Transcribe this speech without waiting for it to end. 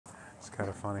kind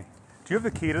of funny. Do you have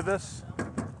the key to this? I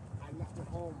left it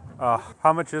home.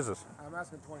 How much is this? I'm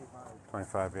asking 25.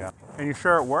 25, yeah. And you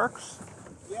sure it works?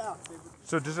 Yeah.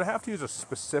 So does it have to use a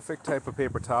specific type of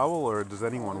paper towel, or does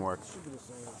anyone work? It should be the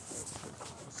same.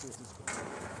 Let's see if this goes.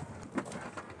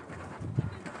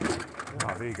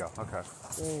 Oh, there you go. Okay.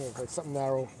 Yeah, like something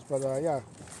narrow. But yeah,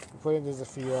 you put in, there's a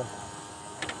feeder.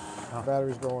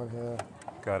 Batteries going here.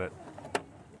 Got it.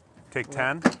 Take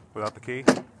 10 without the key?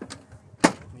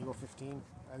 You go 15.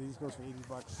 These goes for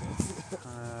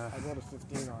 $80. I go to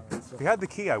 15 on it. So. If you had the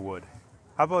key, I would.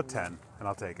 How about 10? And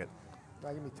I'll take it.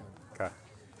 Nah, give me 10. Okay.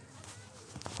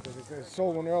 Because I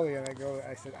sold one earlier, and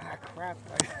I said, crap.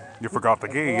 You forgot the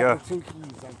key, I yeah. the 2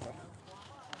 keys.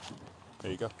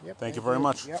 There you go. Yep, thank you very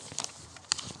much. Yep.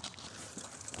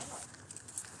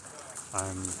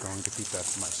 I'm going to keep that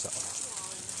to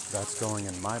myself. That's going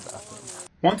in my bathroom.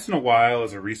 Once in a while,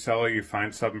 as a reseller, you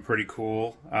find something pretty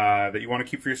cool that you want to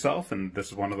keep for yourself, and this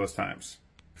is one of those times.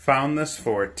 Found this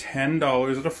for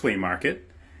 $10 at a flea market,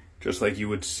 just like you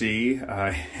would see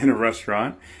in a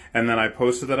restaurant. And then I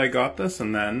posted that I got this,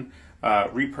 and then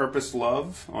Repurposed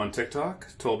Love on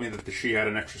TikTok told me that she had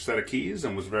an extra set of keys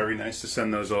and was very nice to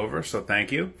send those over, so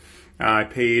thank you. I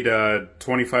paid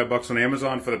 25 bucks on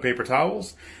Amazon for the paper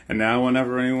towels, and now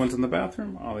whenever anyone's in the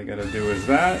bathroom, all they gotta do is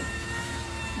that.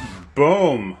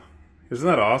 Boom! Isn't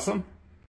that awesome?